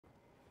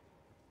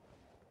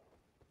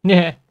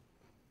Yeah.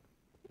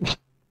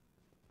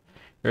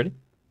 Ready?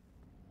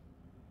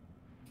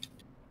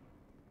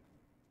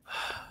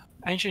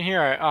 Ancient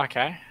hero. Oh,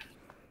 okay.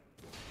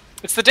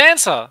 It's the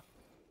dancer.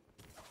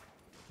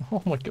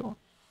 Oh my god.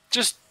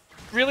 Just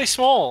really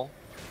small.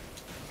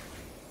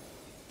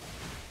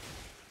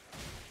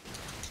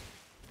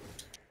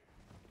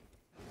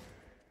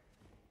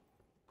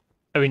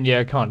 I mean, yeah,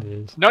 it kind of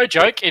is. No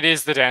joke, it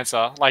is the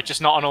dancer. Like,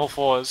 just not on all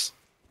fours.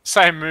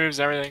 Same moves,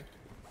 everything.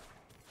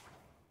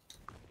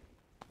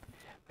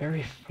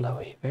 Very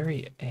flowy,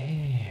 very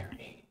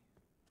airy.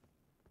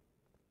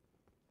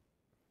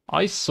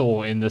 I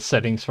saw in the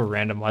settings for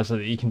randomizer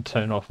that you can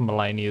turn off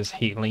Melania's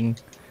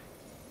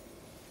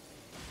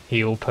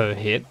heal per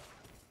hit.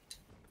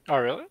 Oh,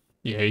 really?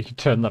 Yeah, you can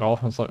turn that off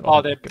and it's like, Oh, oh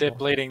my they're god,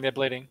 bleeding. They're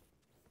bleeding.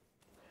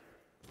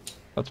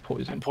 that's I'm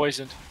poison.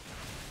 poisoned.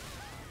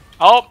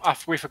 Oh,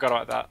 we forgot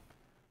about that.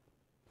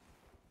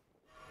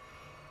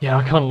 Yeah,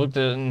 I kind of looked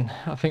at it and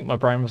I think my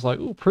brain was like,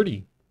 oh,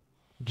 pretty.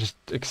 Just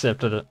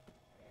accepted it.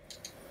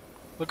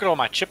 Look at all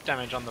my chip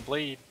damage on the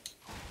bleed.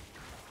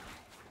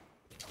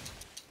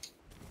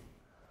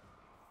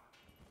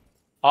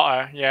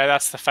 Uh-oh. Yeah,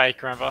 that's the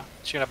fake, remember?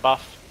 She's gonna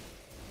buff.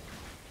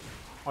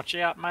 Watch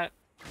out, mate.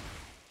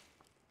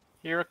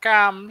 Here it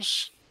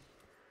comes.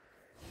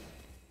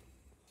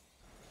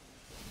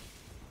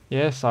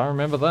 Yes, I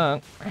remember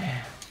that.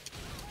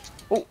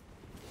 Oh.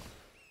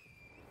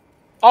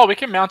 Oh, we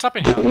can mount up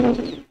in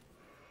here.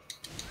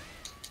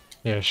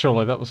 Yeah,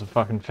 surely that was a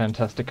fucking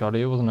fantastic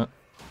idea, wasn't it?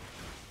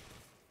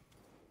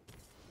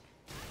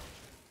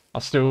 I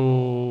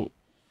still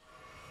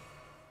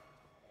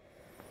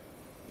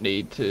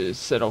need to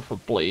set off a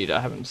bleed. I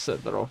haven't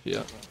set that off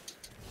yet.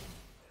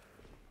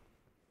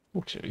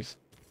 Oh, jeez.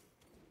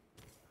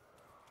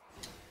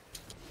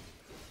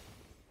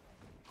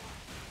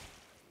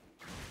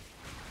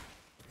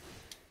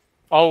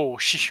 Oh,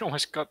 she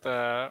almost got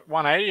the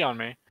 180 on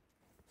me.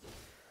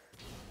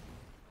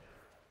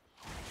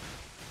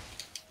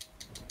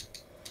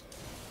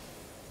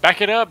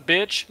 Back it up,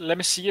 bitch. Let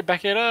me see you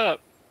back it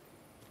up.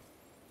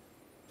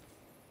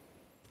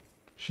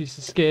 She's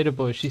a skater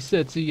boy. She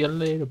said, see you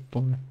later,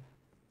 boy.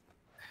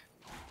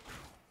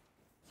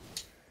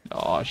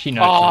 Oh, she Oh,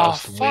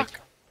 no-charged the whip.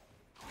 fuck.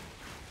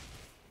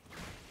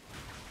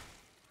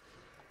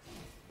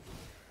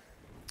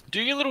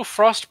 Do your little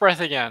frost breath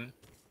again.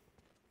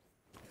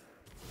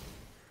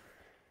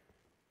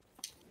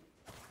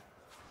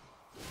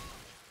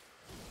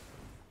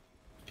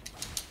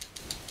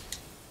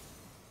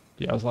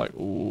 Yeah, I was like,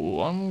 ooh,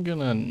 I'm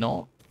gonna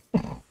not.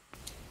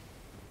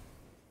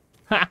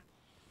 Ha!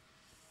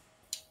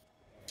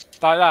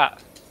 Like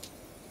that.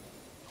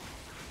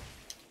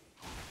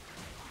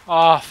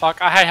 Oh,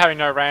 fuck. I hate having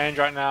no range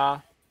right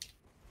now.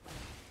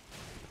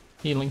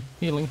 Healing,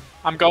 healing.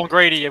 I'm going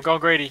greedy. I'm going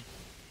greedy.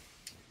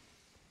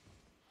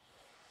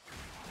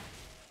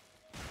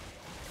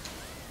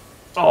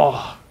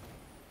 Oh,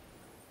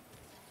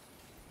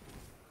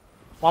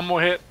 One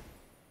more hit.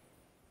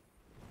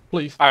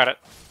 please. I got it.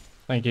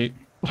 Thank you.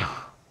 I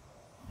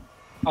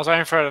was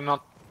waiting for her to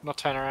not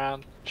turn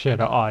around. She had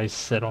her eyes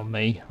set on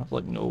me. I was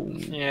like, no,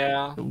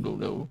 Yeah. no, no,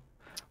 no.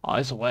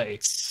 Eyes away,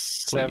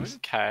 please.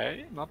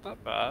 7k. Not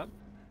that bad.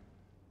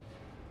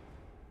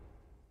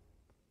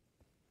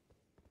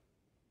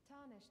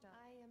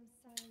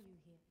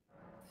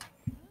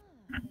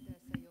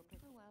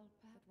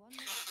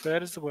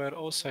 Bird is the word.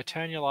 Also,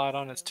 turn your light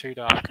on. It's too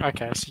dark.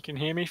 Okay, so you can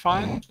hear me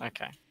fine?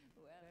 Okay.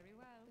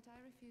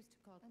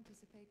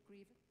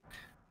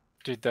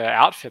 Dude, the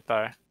outfit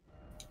though.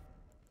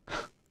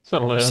 So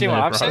You learn see what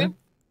there, I've bro. seen?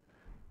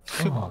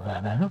 Oh,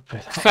 man, I hope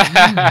it.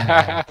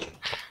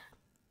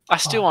 I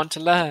still Oh, want to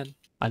learn.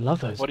 I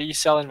love those. What are you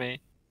selling me?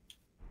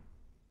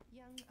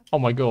 Oh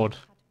my god.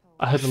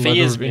 I had the letter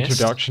Fears of missed.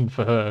 introduction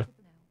for her.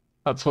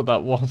 That's what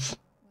that was.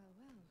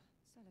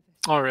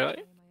 Oh,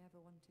 really?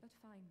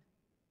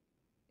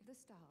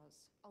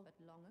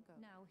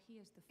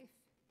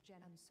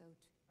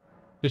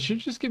 Did she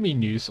just give me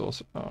new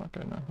source? Oh,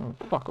 okay, no.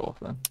 Oh, fuck off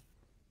then.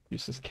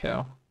 Useless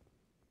cow.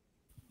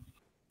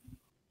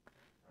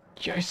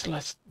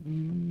 Useless.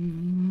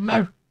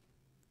 No!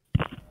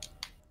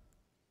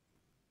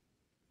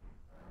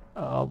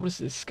 What is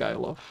this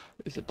scale of?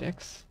 Is it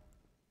dex?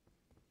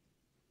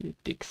 Yeah,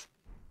 dicks.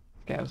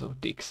 Scales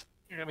of dicks.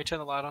 Here, let me turn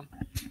the light on.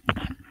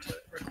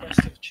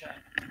 Request of chat.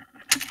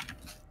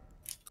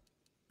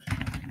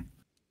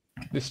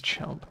 This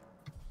chump.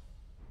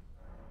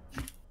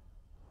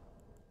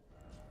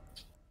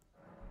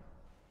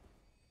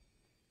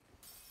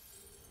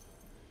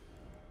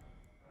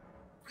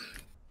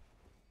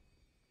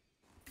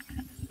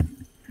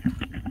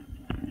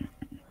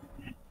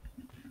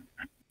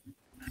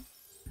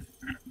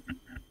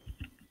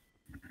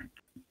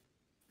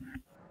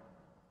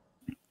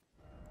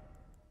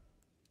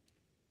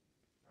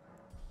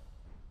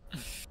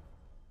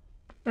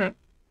 Alright.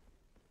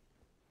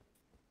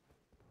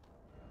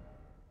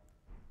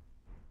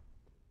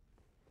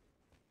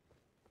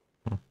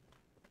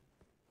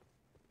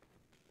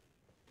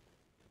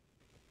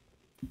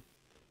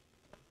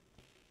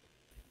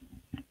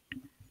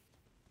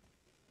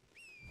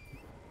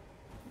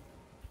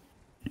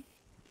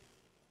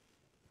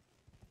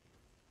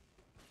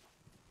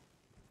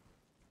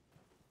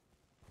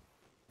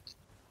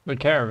 The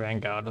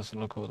caravan guard doesn't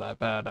look all that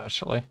bad,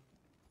 actually.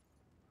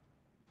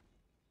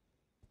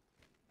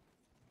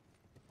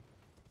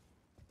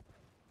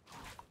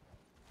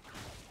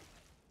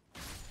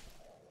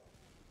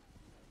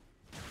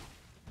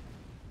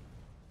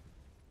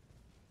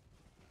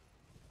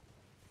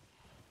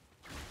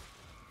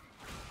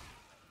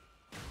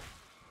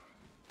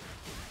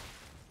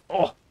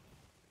 Oh!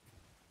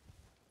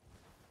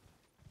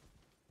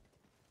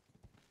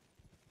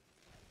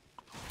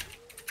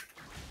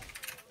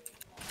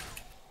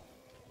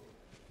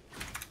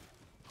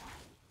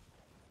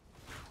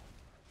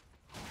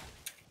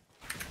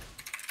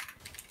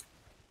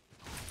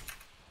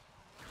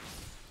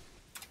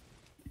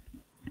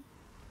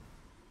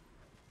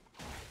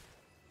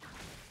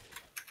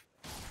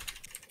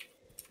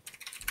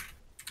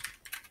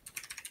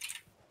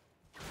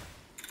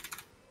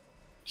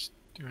 Just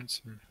doing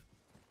some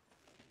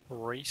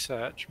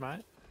research,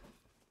 mate.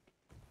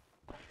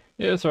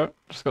 Yeah, that's right.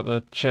 Just got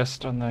the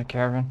chest on the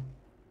caravan.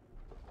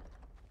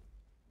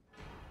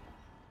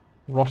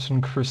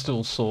 Rotten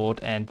crystal sword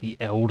and the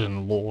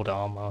Elden Lord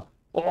armor.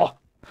 Oh!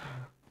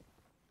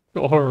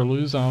 Got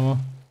Horrorloo's armor.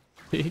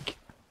 Big.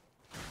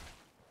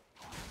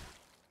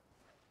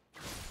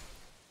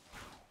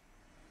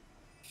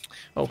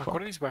 Oh Fuck, fuck.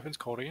 what are these weapons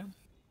called again?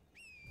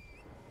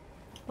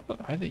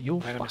 I they're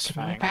your Venomous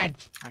fucking fang.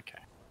 weapons. Okay.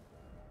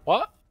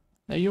 What?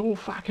 They're your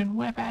fucking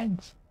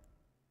weapons.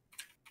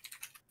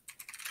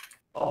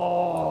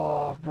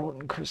 Oh,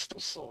 rotten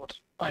crystal sword.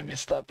 I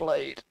missed that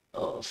blade.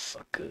 Oh,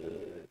 so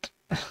good.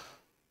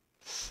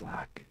 So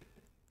good.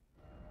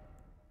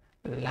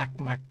 Like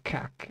my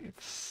cock,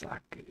 it's so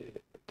good.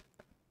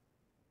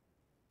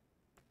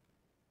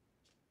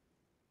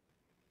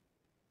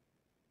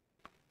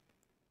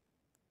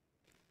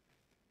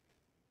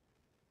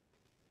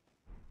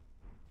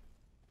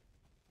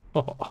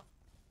 Oh,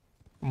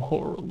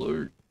 more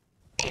loot.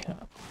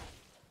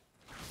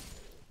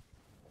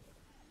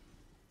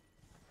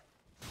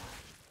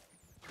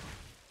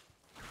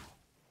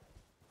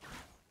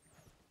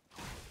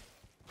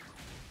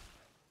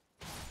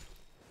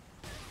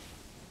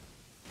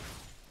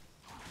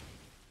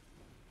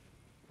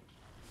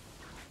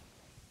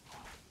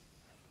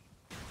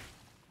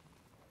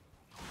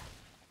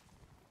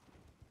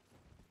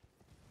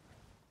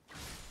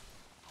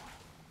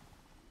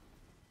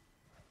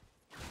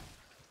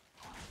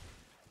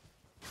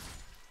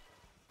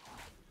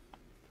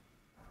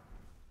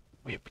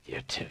 Whip you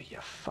till you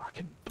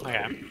fucking bleed.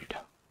 Okay.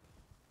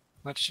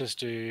 Let's just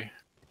do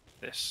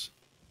this.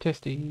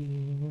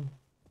 Testing.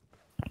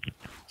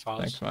 Size.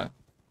 Thanks, mate.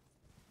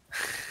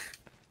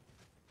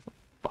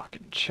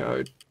 Fucking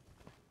chode.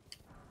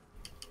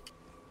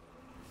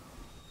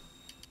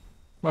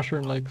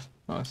 Mushroom legs.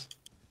 Nice.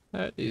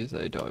 That is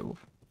a direwolf.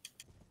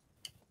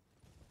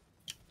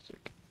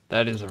 Sick.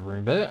 That is a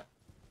room bear.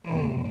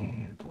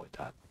 Avoid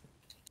that.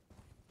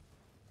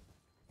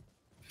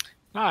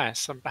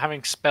 Nice. I'm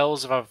having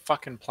spells of a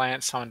fucking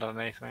plant summoned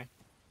underneath me.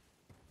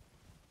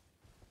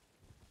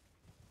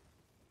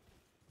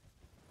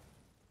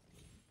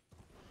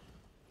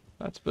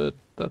 That's bird.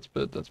 That's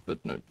bird. That's bird.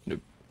 No, no.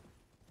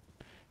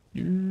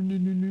 No, no,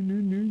 no, no, no,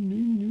 no, no,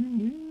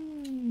 no, no.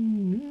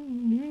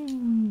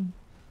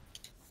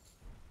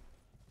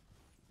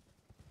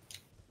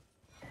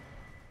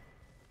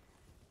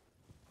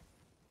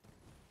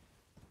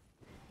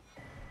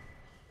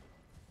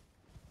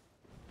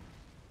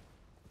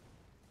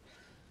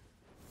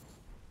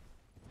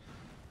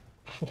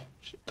 Oh,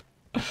 shit.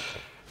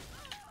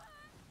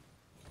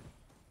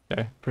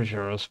 Okay, pretty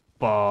sure I was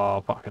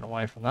far fucking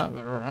away from that,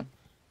 but alright.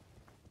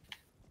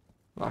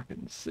 I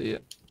can see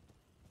it.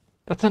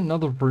 That's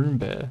another room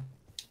bear.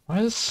 Why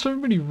are there so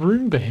many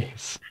room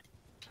bears?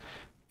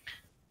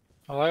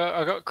 Oh,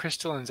 I got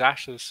crystalline's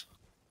ashes.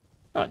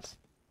 Nice.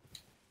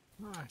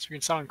 Nice. We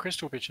can summon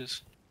crystal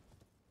bitches.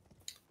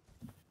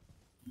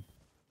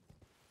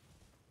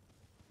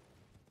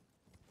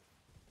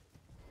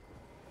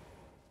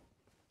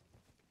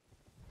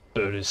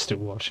 Bird is still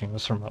watching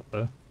us from up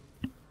there.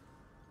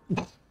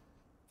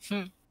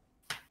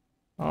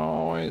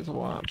 Always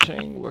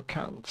watching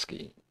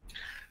Wakansky.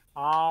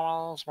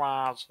 Always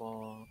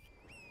watching.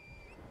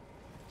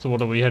 So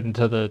what are we heading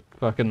to the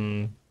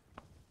fucking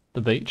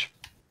the beach?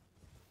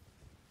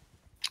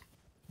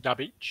 Da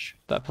beach.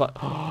 That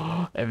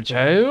pla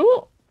MJ.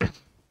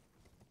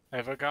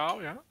 Ever go,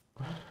 yeah.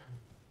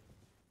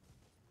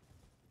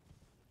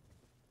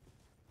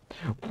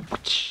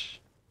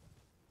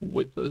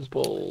 With those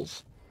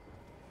balls.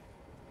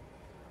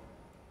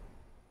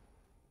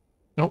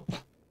 Nope.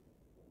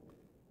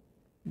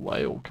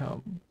 Whale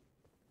come.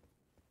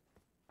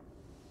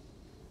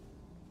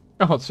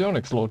 Oh, it's the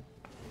Onyx Lord.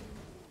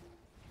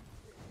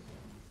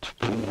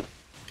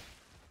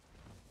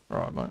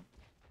 Right, mate.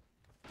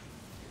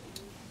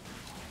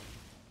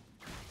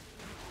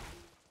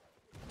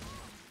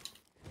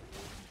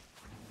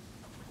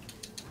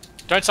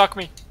 Don't suck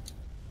me.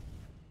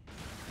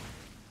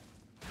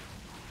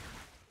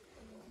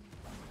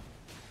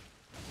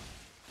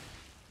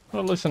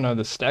 Well, at least I know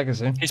the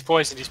stagger's in. He's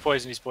poisoned, he's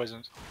poisoned, he's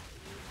poisoned.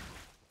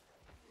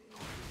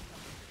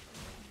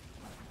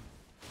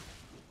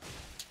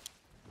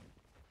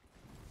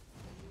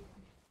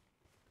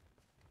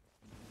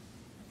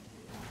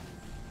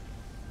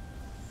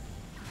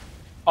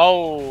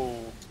 Oh!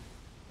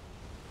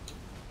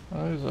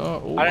 Those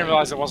are all I didn't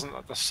realise it angry.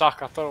 wasn't the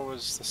suck. I thought it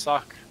was the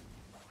suck.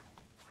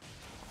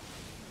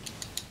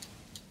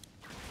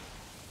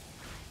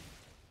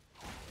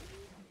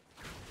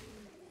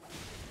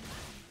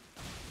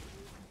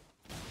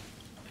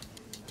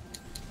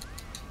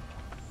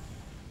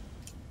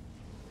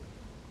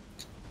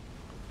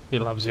 He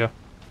loves you.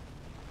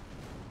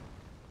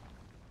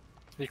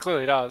 He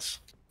clearly does.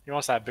 He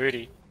wants that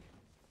booty.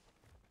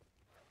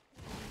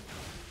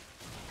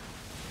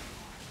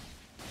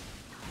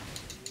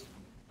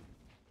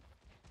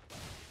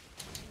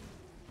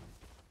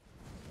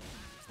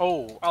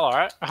 Oh,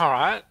 alright,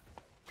 alright.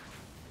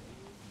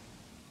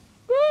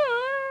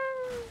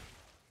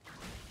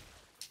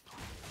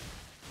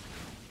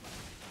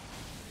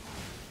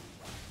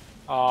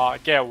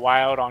 Get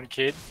wailed on,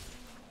 kid.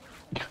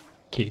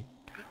 Kid.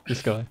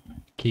 This guy.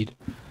 Kid.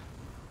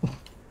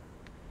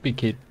 Big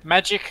kid.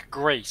 Magic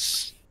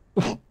grease.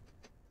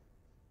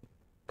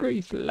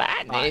 Grease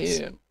Nice.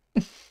 lightning.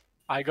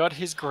 I got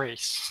his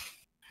grease.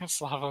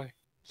 That's lovely.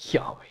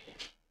 Yowie.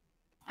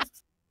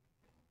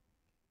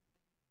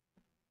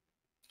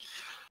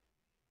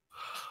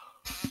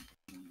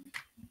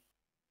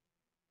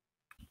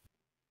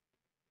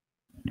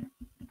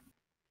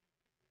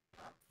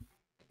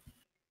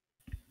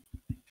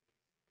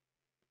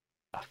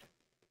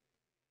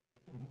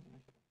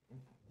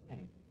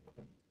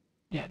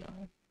 Yeah, no,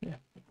 yeah.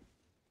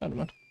 I don't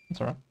mind.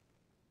 It's alright.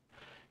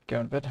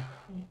 Going to bed.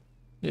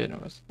 Yeah, no,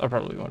 I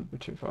probably won't be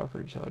too far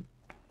for each other.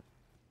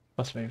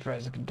 Must mean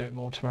Fraser can do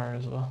more tomorrow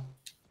as well.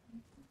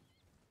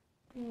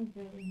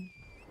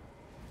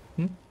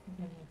 Hmm?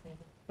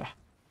 Ah.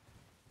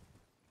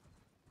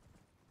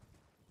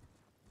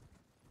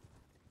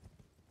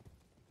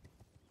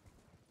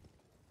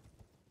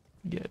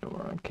 Yeah, don't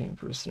worry, I'm keen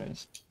for a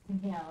snooze.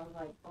 Yeah, I was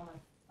like, almost,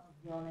 I was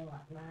yawning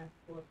like mad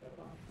for so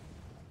long.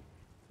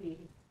 3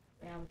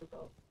 rounds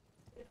ago.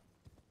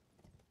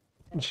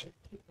 And just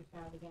keep the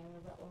sound again. I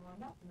was like, well, I'm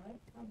not, right?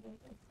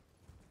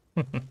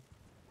 I'm good.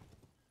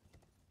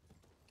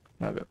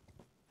 No, but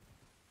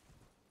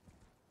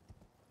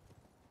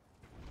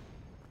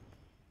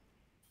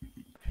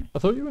I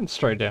thought you went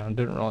straight down,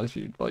 didn't realise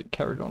you like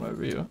carried on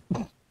over here.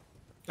 Oh,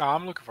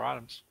 I'm looking for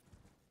items.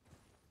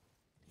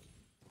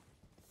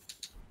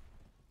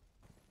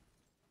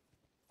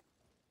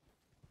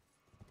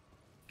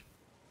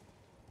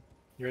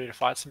 You ready to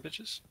fight some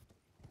bitches?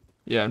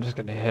 Yeah, I'm just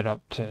gonna head up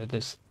to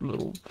this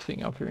little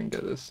thing up here and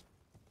get this.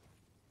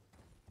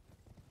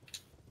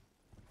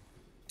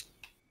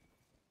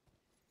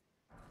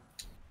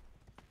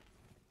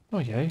 Oh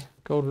yay,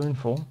 gold rune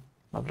form.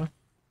 Lovely.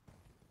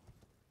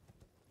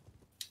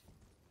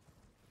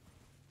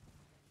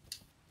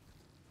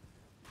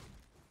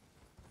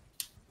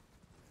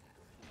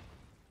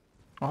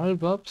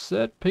 I've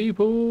upset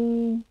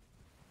people.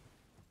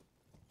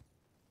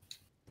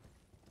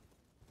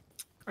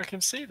 I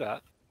can see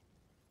that.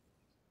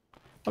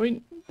 I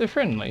mean, they're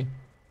friendly.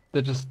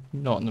 They're just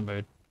not in the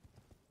mood.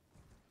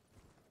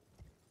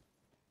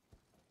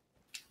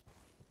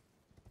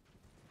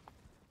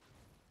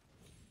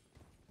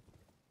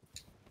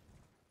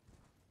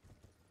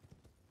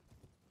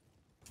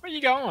 Where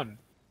you going?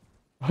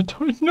 I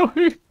don't know.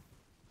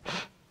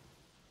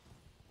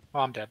 Oh,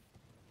 I'm dead.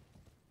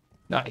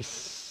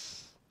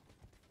 Nice.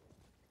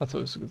 That's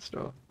always a good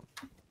start.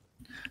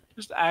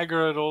 Just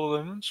aggro at all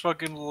of them. Just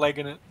fucking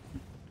legging it.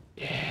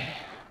 Yeah.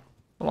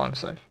 Well, I'm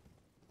safe.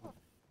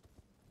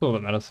 That's all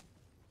that matters.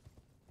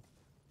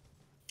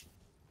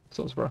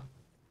 Sauce, bro.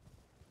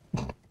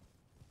 Oh,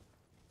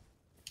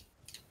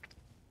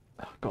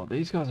 God,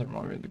 these guys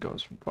remind me of the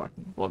guys from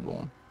fucking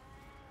Bloodborne.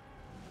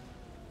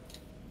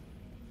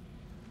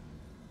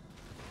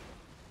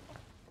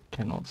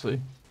 Cannot see.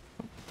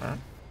 Alright.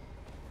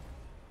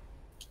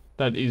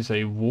 That is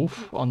a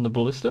wolf on the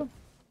ballista.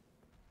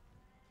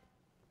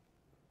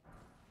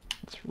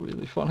 That's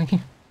really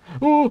funny.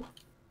 Oh!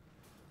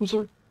 I'm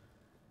sorry.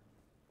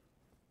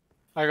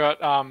 I got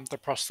the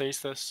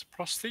prosthesis.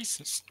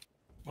 Prosthesis?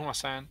 What am I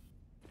saying?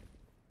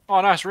 Oh,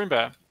 nice, rune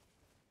bear.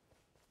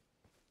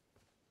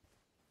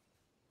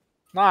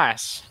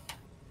 Nice.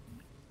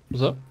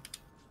 What's up?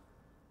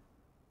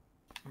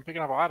 I'm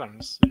picking up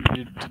items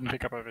you didn't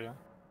pick up over here.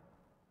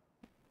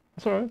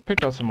 That's alright.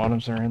 Picked out some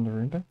items around the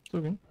room there. It's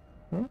all good.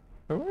 Alright.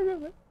 Don't worry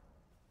about that.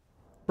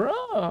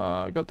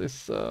 Bruh, I got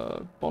this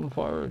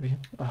bonfire over here.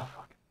 Oh,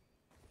 fuck.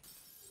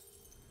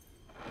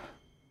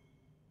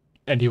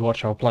 And you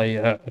watch, I'll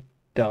play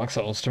Dark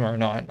Souls tomorrow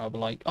night, and I'll be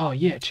like, oh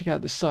yeah, check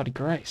out this side of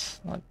grace.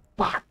 I'm like,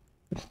 fuck.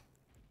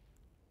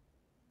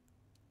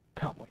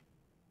 Can't wait.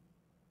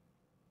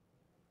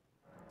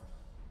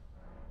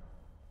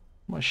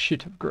 My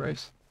shit of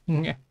grace.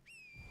 Yeah.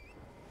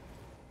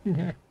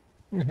 Yeah.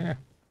 Yeah.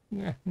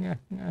 Yeah. Yeah.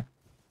 Yeah.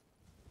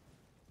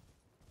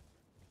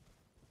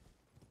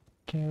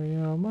 Carry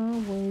on my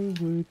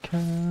wayward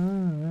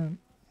kind.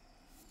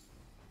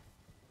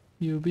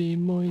 You'll be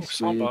moist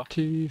somber. with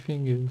 2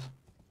 fingers.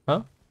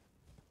 Huh?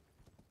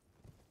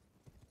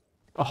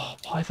 Oh,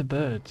 why the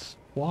birds?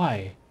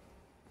 Why?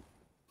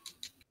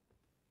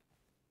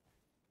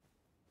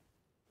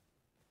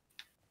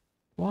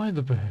 Why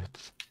the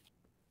birds?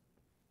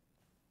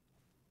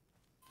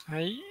 Are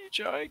you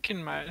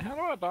joking, mate? How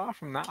do I die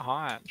from that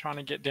height? Trying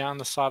to get down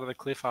the side of the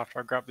cliff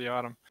after I grab the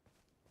item.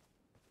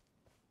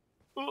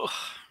 Ugh.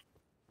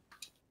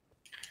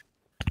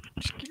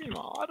 Just give me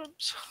my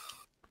items.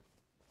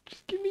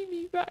 Just give me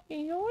these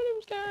fucking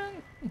items,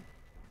 Dan.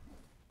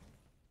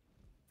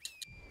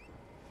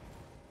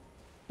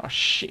 Oh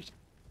shit.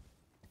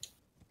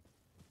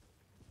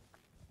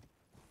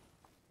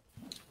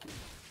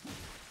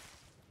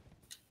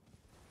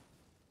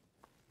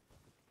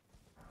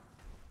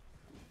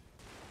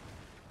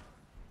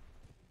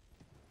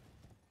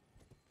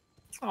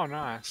 Oh,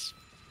 nice.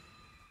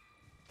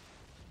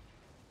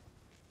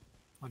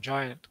 A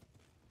giant.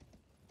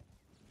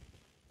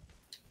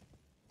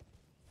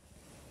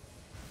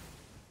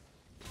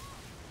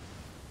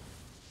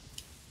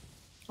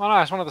 Oh,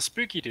 nice. One of the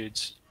spooky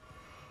dudes.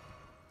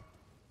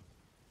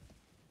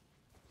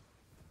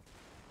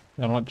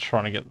 I'm not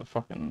trying to get the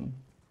fucking...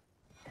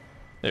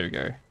 There we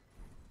go.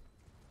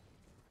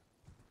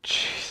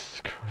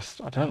 Jesus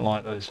Christ, I don't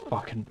like those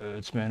fucking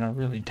birds, man. I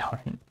really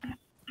don't.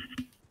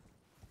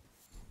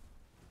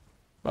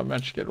 I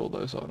managed to get all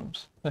those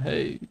items.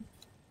 Hey.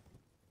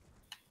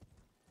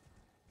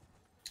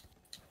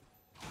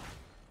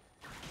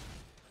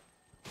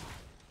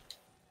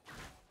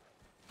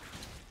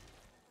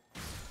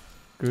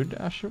 Good,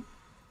 Asher.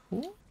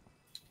 Ooh.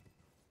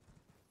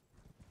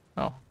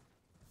 Oh.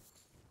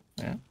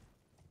 Yeah.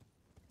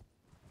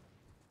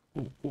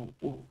 Ooh, ooh,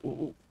 ooh,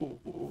 ooh, ooh,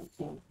 ooh,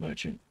 ooh,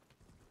 merchant.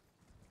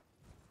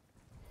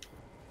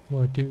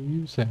 What do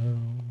you sell?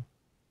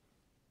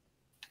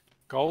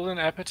 Golden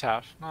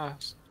epitaph.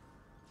 Nice.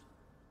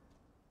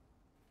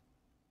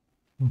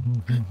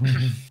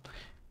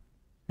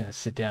 Gonna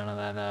sit down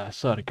on that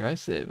side of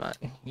grace there, mate.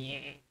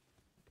 Yeah.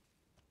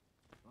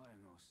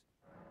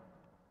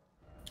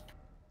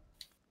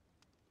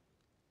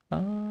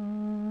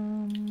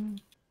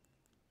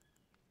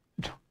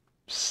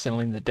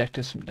 Selling the deck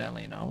to some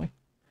Dalian, are we?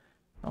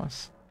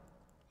 Nice.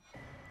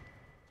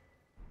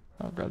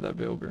 I'll grab that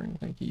bell bearing.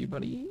 Thank you,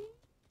 buddy.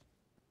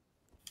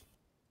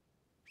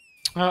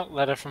 Oh,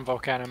 letter from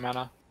Volcano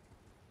Manor.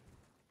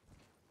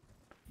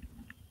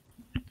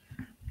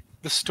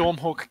 The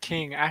Stormhawk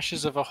King,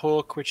 ashes of a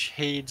hawk which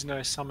heeds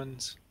no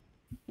summons.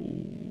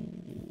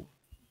 Ooh.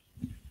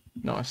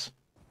 Nice.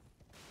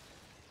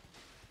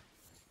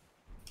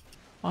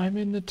 I'm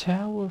in the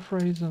tower,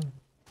 Fraser.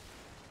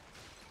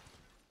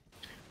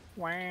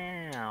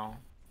 Wow.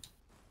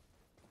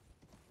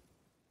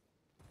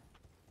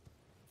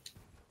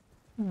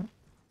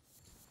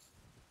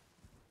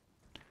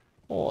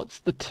 Oh, it's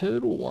the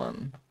turtle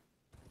one.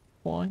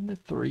 Find the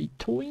 3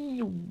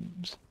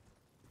 toils.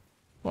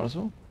 Might as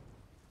well.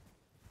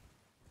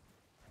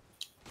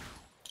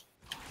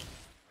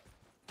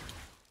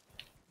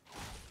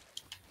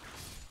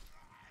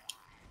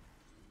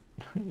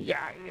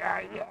 Yeah.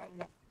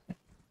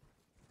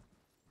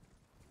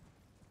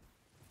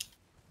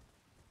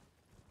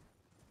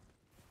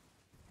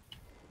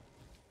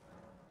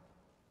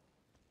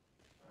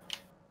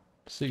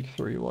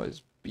 3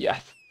 was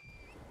Biath.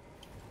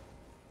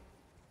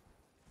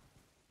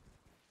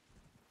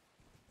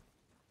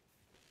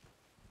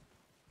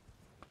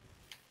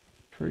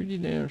 Pretty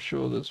damn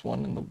sure there's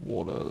one in the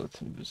water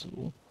that's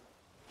invisible.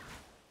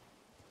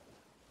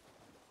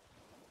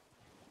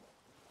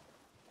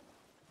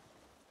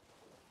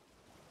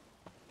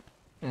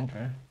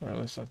 Okay, or at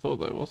least I thought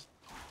there was.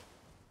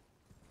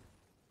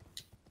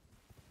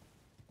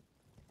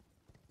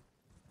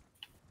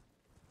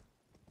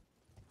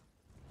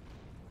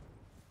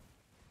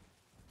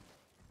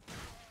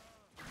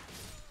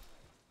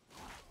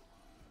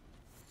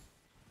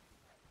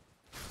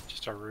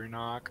 Just a rune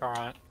arc,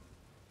 alright.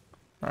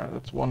 Alright,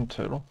 that's 1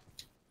 turtle.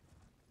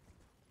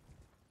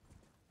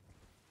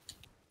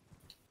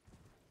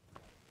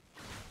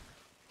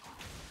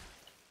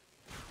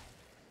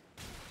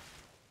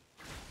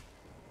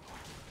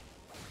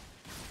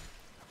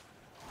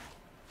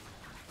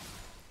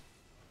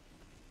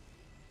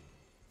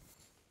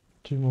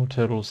 Two more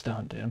turtles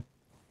down.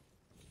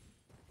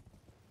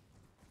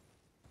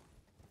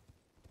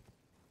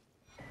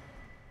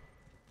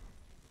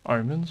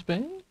 Omen's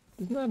Bane?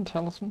 Isn't that a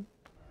talisman?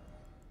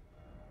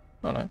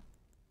 Oh no.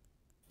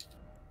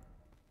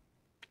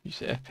 Use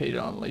FP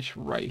to unleash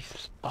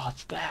wraiths. Oh,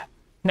 it's that.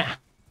 Nah.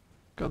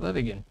 Got that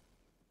again.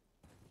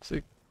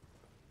 Sick.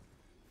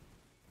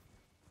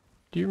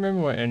 Do you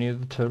remember what any of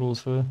the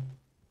turtles were?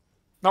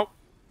 Nope.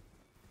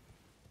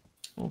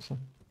 Awesome.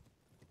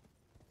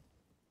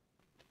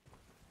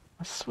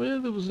 I swear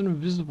there was an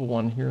invisible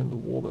one here in the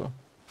water.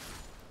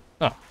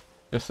 Ah,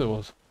 yes there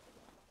was.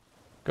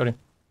 Got him.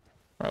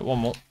 Alright, one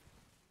more.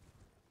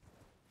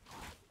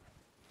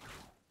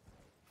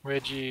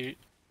 Where'd you...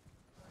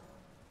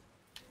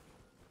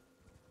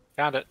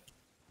 Found it.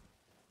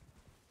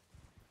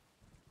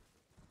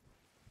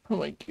 Oh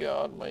my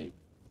god, my...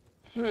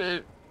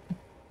 Oh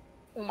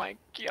my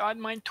god,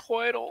 my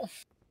turtle.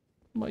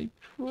 My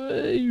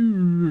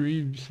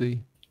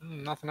privacy.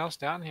 Nothing else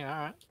down here,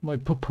 alright. My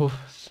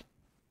puffs.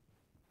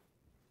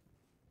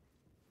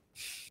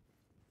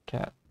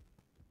 Cat.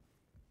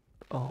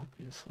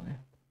 Obviously.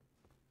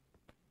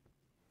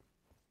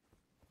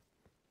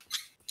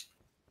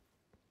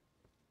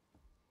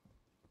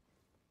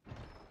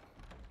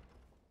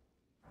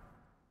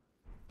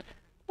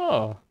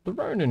 Oh, the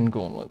Ronin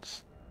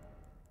gauntlets.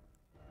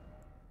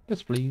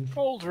 Yes, please.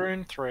 Gold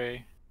rune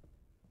 3.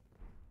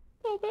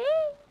 Okay.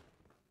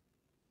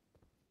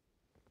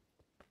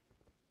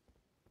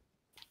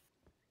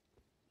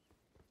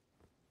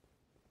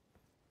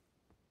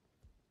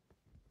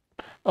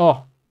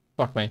 Oh,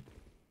 fuck me.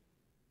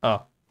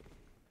 Oh.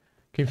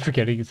 Keep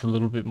forgetting it's a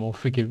little bit more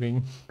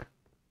forgiving.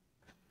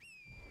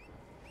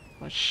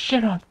 Oh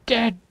shit, I'm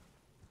dead!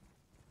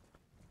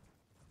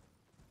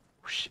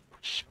 Oh shit, oh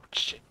shit, oh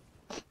shit.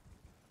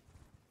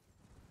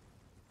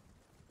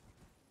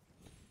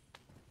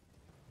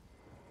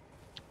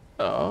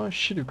 Oh,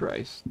 shit of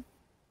grace.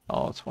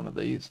 Oh, it's one of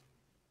these.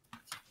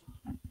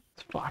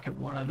 It's fucking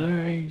one of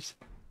these.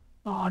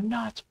 Oh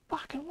no, it's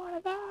fucking one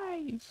of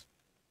these.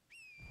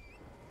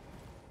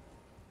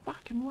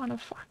 Fucking one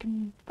of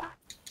fucking fuck.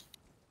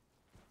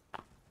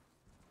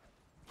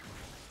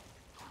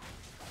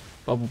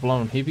 Bubble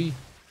blown heavy.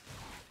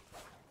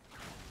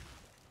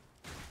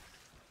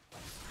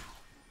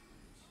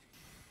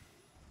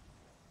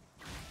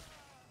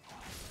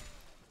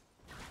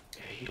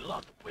 Yeah, you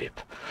love the whip.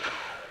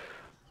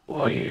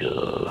 Oh, you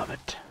love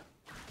it.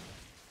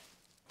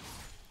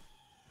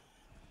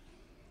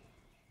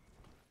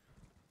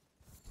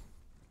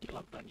 You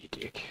love it on your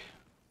dick.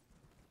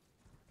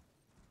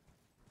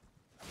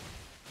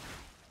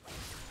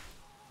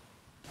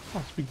 Oh,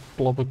 it's a big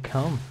blob of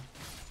cum.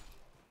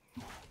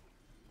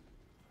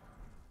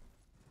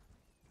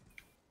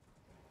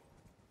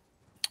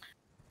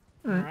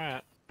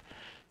 Alright.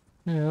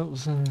 Yeah, that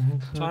was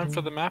Time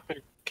for the map at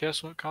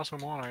Castle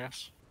Morn, I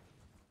guess.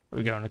 Are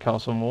we going to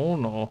Castle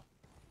Morn or?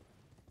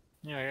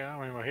 Yeah,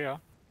 I mean, we're here.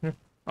 Yeah,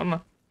 I don't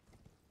know.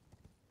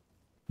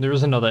 There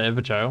is another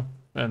Everjail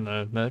and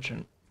the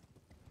merchant.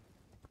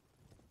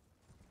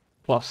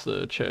 Plus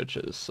the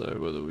churches, so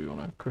whether we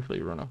want to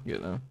quickly run up and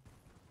get them.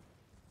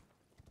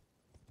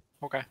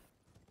 Okay.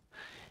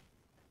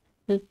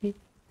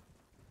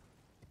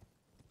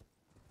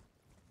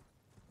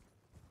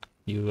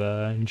 You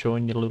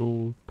enjoying your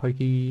little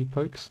pokey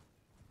pokes?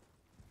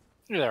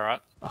 You're there,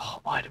 right?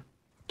 Oh, item.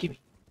 Gimme.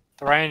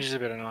 The range is a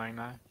bit annoying,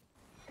 though.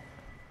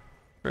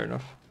 Fair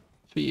enough.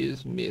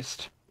 Fears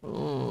missed.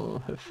 Oh,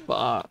 her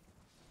fart.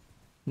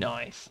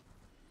 Nice.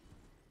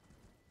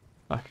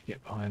 I could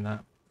get behind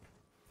that.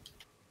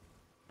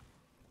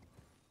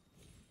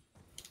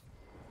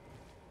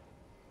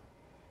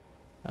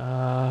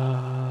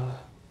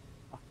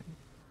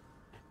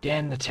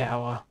 Damn the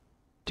tower.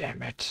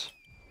 Damn it.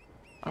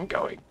 I'm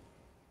going.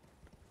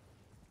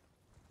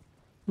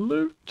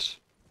 Loot.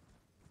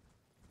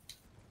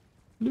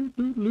 Loot,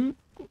 loot, loot.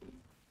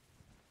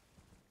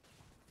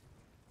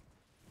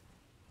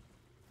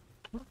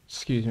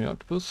 Excuse me,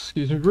 octopus.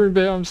 Excuse me, broom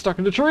bear. I'm stuck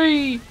in a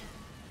tree.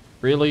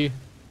 Really?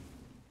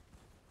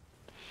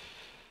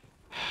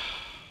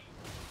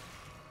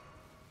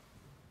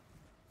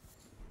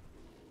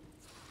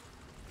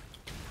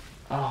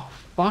 Oh,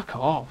 fuck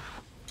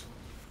off.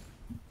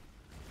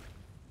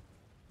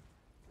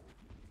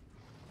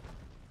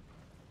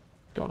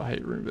 God, I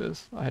hate room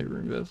bears. I hate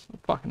room bears. I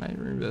fucking hate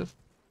room bears.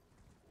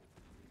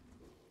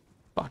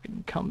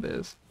 Fucking cum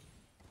bears.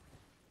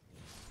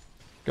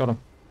 Got him.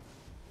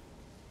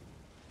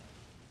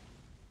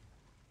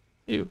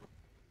 Ew.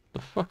 The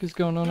fuck is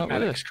going on up there?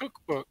 Maddox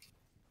cookbook.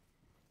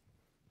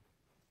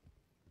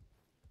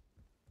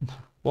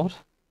 What?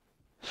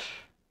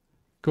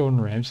 Gordon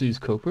Ramsay's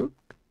cookbook?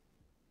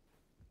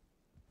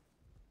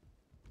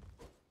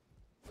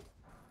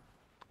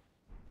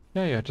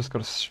 Yeah, I just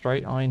got a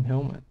straight iron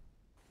helmet.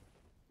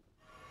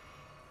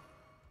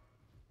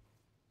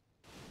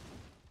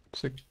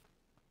 Sick.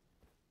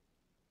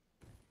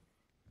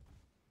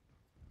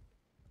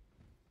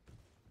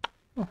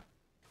 Oh.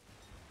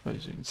 I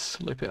just can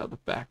slip out the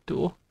back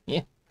door.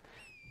 Yeah.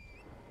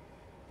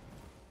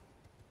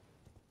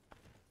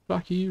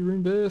 Fuck you,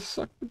 room bear,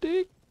 suck the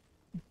dick.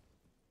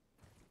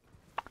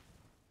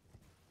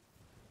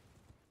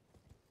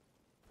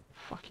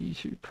 Fuck you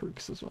two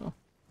pricks as well.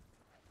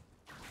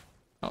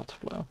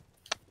 Flower.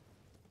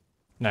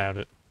 Nailed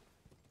it.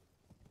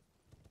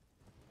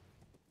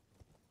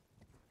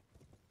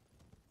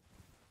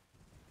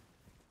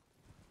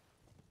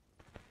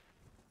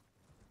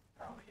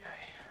 Oh yay.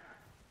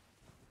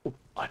 Oh,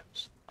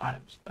 items.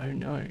 Items. Oh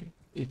no.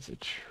 It's a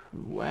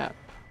trap.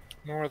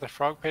 More of the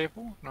frog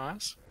people.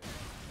 Nice.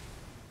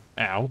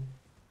 Ow.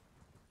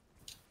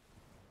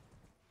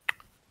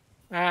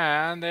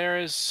 And there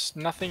is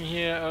nothing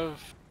here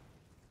of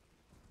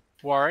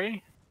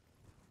worry.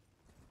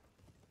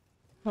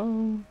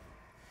 Oh.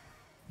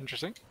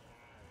 Interesting.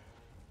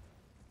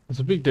 There's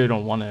a big dude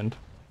on one end.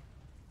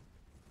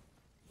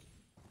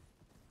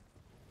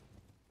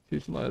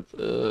 It's one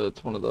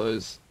of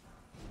those.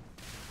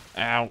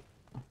 Ow.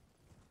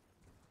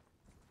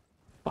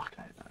 Fuck,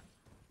 I hate that.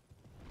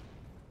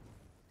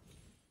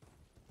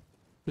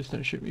 Please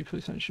don't shoot me,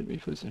 please don't shoot me,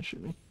 please don't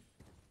shoot me.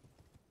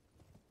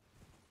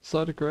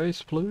 Side of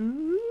grace,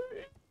 please.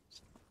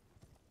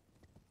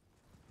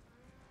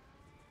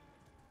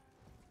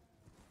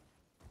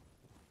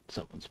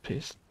 Someone's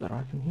pissed that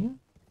I can hear.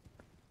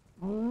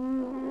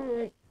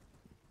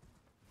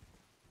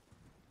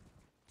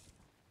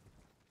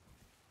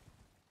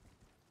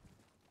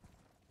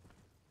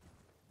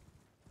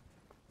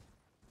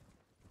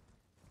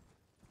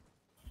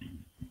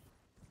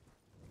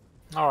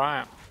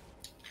 Alright.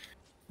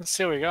 Let's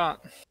see what we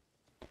got.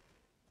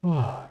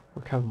 Oh,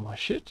 recover my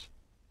shit.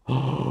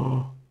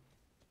 Oh,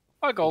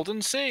 A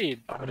golden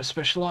seed. I got a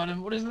special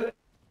item. What is it?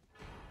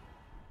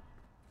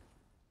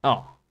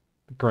 Oh,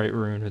 the Great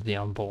Rune of the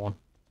Unborn.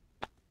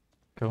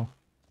 Cool.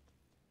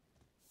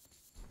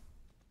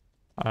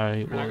 I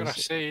I got a was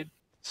seed.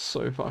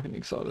 so fucking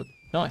excited.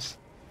 Nice.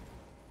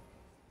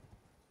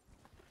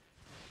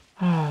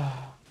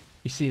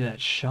 You see that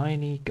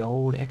shiny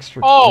gold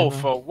extra Oh,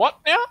 glimmer? for what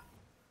now?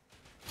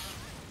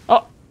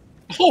 Oh,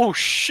 Oh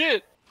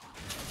shit!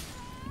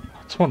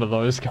 it's one of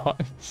those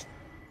guys.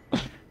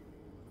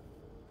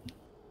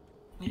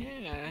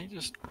 Yeah, he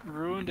just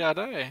ruined our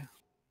day.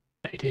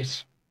 They did.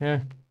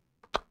 Yeah.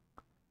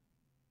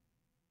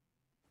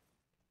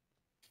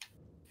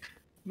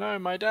 No,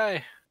 my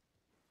day.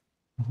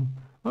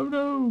 Oh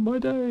no, my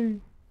day.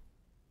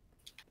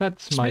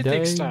 That's my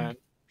Smithing day. stone.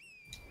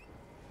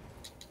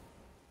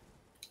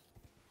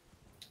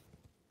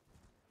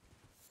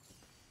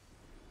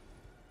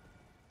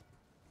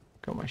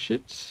 Got my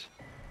shit.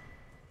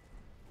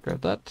 Grab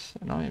that,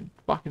 and I am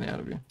fucking out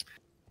of here.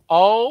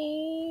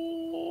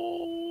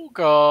 Oh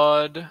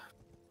god.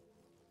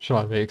 Should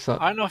I be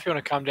excited? I don't know if you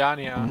want to come down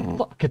here.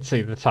 I can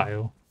see the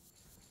tail.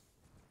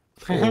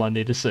 All I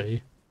need to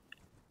see.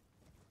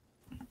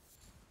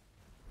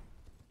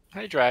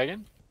 Hey,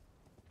 dragon.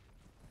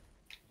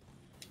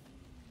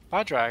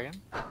 Bye, dragon.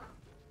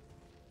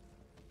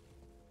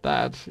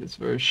 That is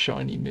very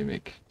shiny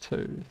mimic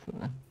too.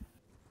 So.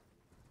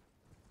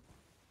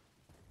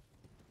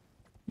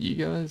 You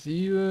guys,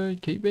 you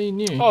keep being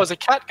you. Oh, it's a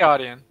cat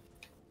guardian.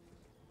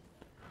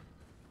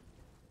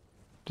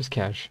 Just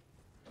cash.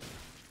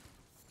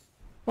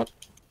 What?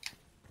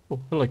 Oh,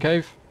 hello,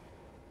 cave.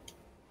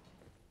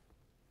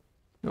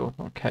 No,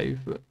 not cave,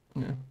 but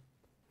yeah.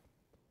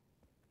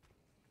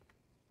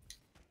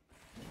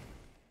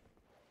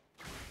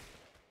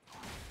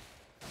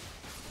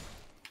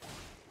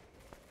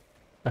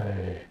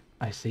 Oh,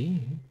 I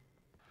see.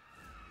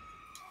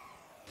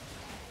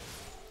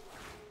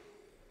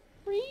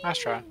 Nice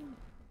try.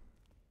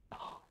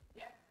 Oh,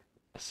 yeah.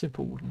 A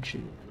simple wooden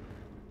shield.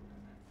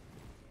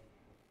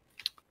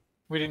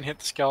 We didn't hit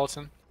the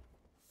skeleton.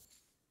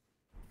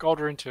 Gold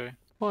rune 2.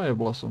 Fire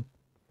blossom.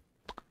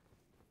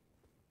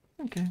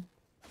 Okay.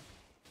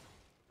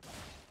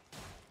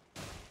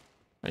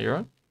 Are you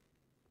right?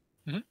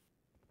 Mhm. What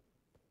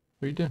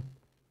are you doing?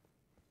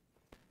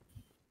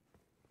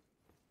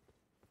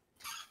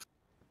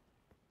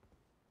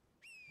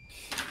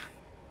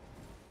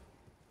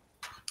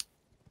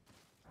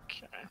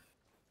 Okay.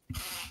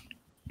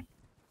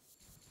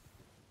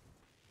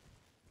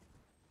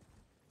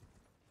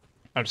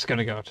 I'm just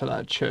gonna go to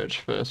that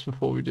church first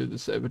before we do the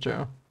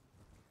saboteur.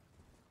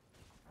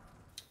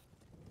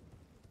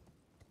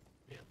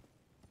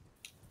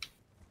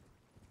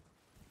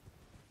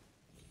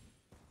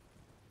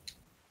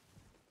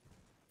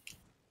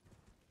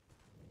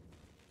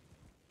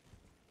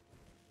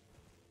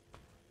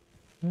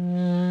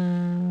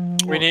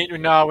 We need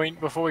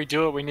before we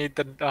do it, we need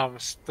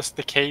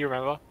the key.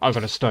 Remember? I've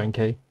got a stone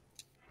key.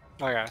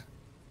 Okay.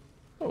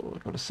 Oh,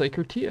 I've got a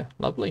sacred tear.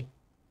 Lovely.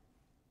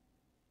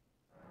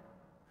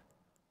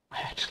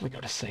 I actually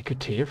got a sacred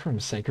tear from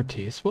a sacred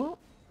tear spot?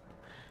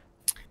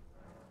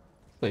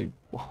 Like,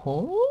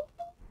 what?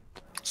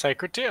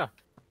 Sacred tear.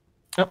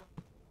 Yep.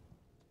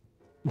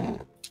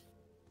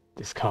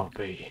 This can't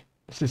be.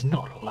 This is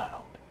not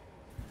allowed.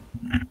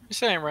 You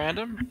saying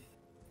random?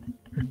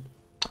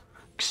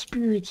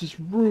 Experience is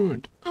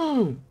ruined.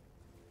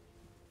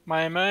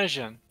 My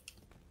immersion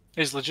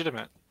is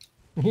legitimate.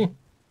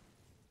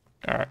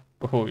 Alright,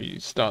 before you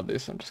start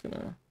this, I'm just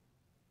gonna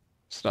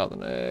start the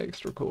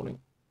next recording.